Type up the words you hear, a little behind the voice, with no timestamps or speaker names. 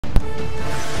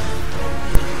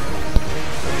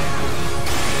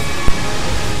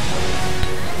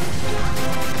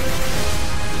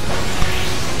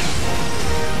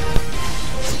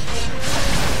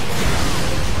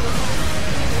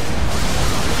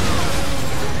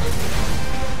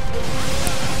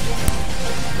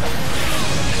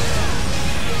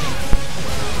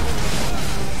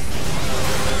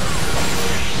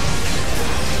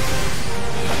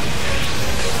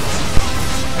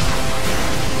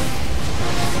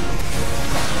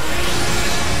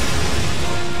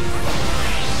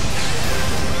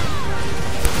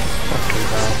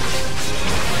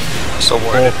So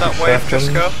where did that wave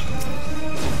just go?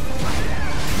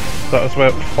 That was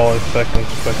about 5 seconds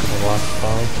quicker than last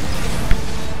time.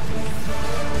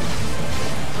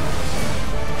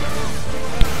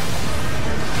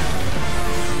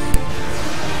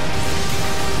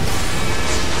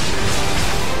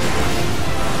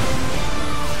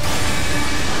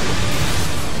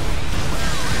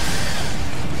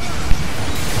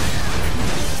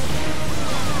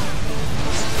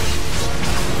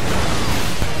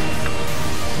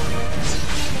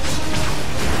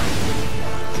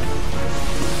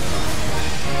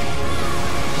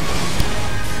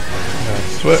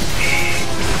 Switch.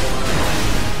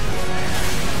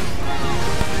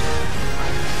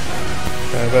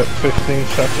 Okay, about 15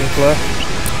 seconds left.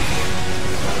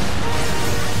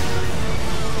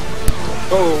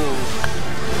 Oh!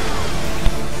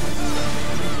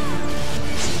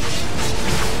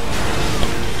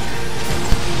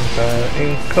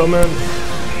 Okay, incoming.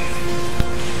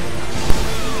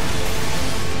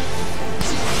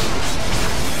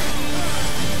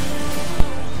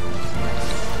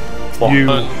 You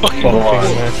fucking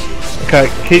mess. Okay,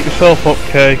 keep yourself up,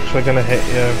 Kay, because they're gonna hit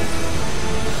you.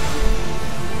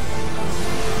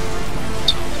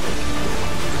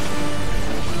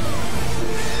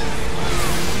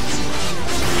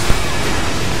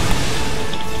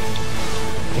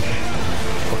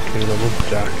 Fucking little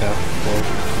jackass.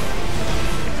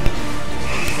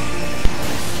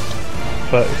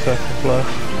 30 seconds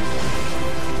left.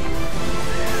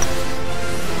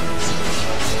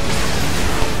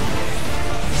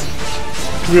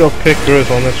 The real kicker is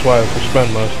on this wave, we'll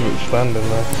spend most of it standing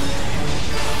there.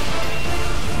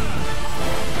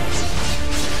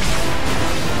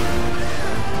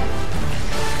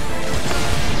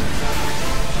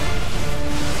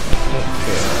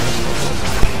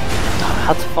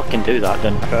 How to fucking do that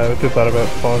then? Okay, we did that about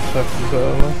 5 seconds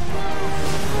early.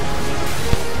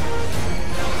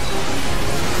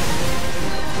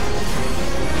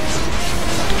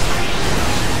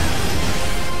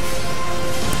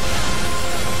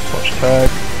 Tag.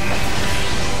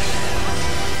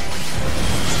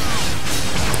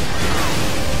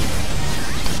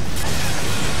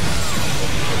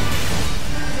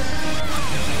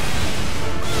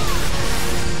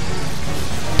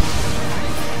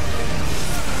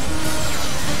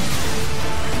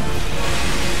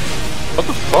 What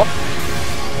the fuck?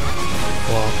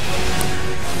 Wow.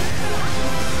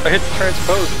 I hit the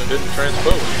transpose and it didn't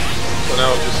transpose. So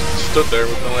now it just stood there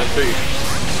with no MP.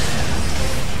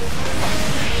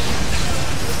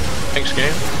 Thanks,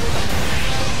 game.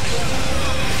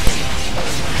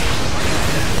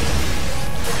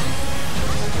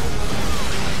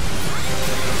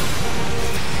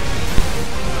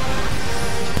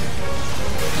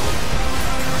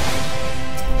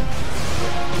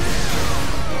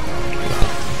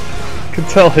 You can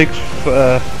tell Higgs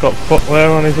got footwear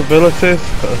on his abilities,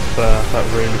 because that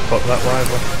really fucked that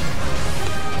rival.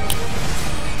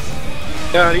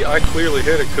 Yeah, I clearly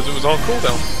hit it because it was on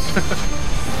cooldown.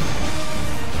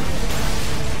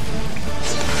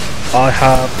 I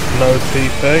have no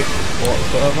TP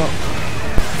whatsoever.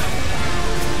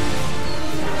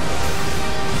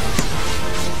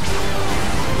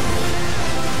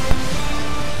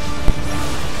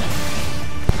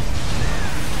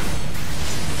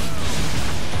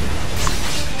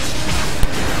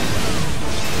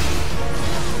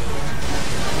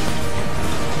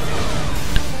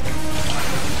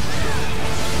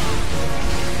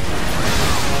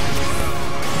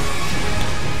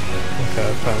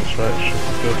 Bounce rate should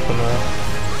be good for now.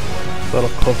 That'll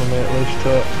cover me at least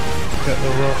to get the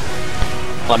rock.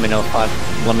 Let me know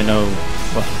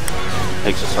what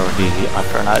takes us already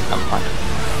after an out, I'm fine.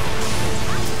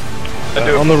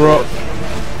 On the rock.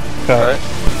 Okay. Right.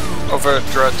 Over at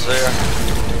Dreads there.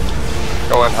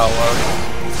 Going hollow.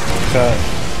 Okay.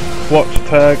 Watch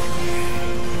tag.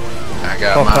 I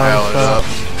got my hell up.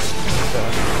 Okay.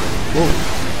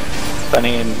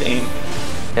 Spinning in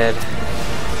head.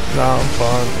 No, I'm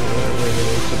fine. We really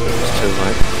need to do that. It's too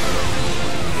late.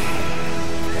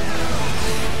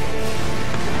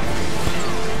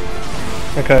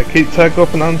 Okay, keep tag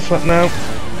up and answer now.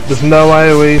 There's no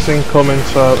AoEs incoming,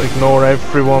 so ignore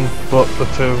everyone but the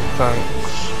 2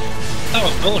 tanks. That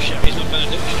was bullshit. He's not going to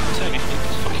do it. Tag if it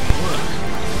fucking work.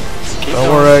 Don't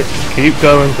worry, just keep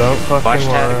going, don't fucking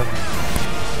worry.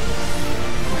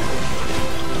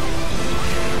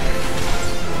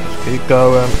 Keep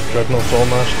going, Dreadnought's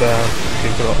almost down.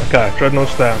 Keep it up. Okay,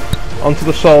 Dreadnought's down. Onto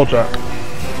the soldier.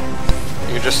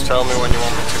 You just tell me when you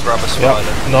want me to grab a spider.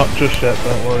 Yep, not just yet,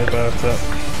 don't worry about it.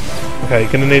 Okay,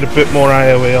 you're gonna need a bit more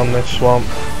AoE on this swamp.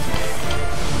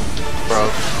 Bro.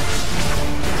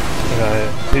 Okay.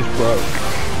 He's broke.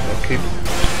 I'll keep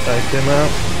taking him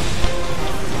out.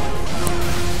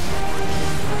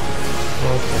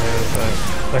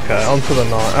 Okay, on to the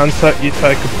night. Antec, you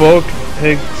take a bug.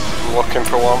 Higgs. I'm looking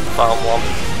for one, found one.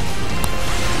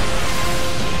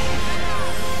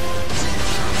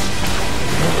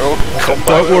 Oh, come Don't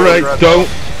back, worry, red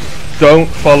don't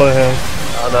follow him.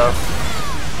 I know.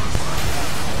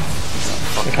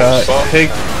 Okay, spot.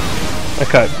 Higgs.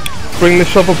 Okay, bring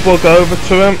this other bug over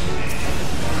to him.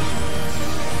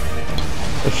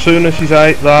 As soon as he's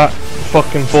ate that,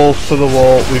 fucking balls to the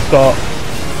wall. We've got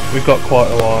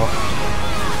quite a while.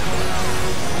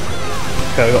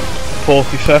 Okay, we've got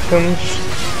 40 seconds.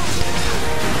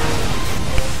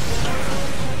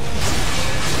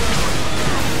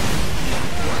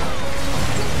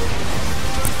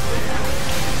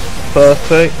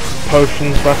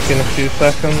 Potions back in a few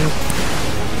seconds.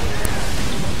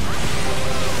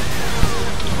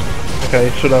 Okay,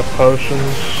 you should have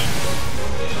potions.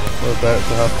 We're about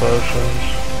to have potions.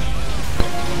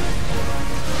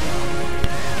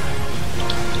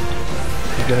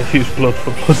 You're going to use blood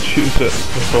for blood, use it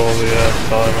before the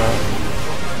timeout.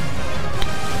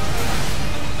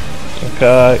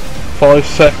 Okay, 5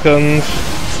 seconds.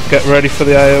 Get ready for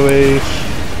the AoEs.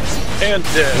 And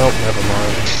dead. Nope, never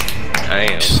mind.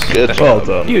 Damn. Good Well job.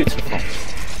 done. Beautiful.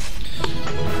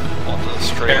 On to the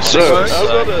stream. So, Nice.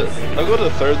 I'm gonna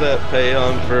throw that pay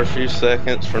on for a few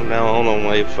seconds from now on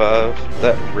wave 5.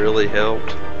 That really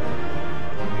helped.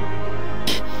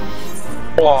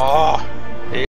 Aw.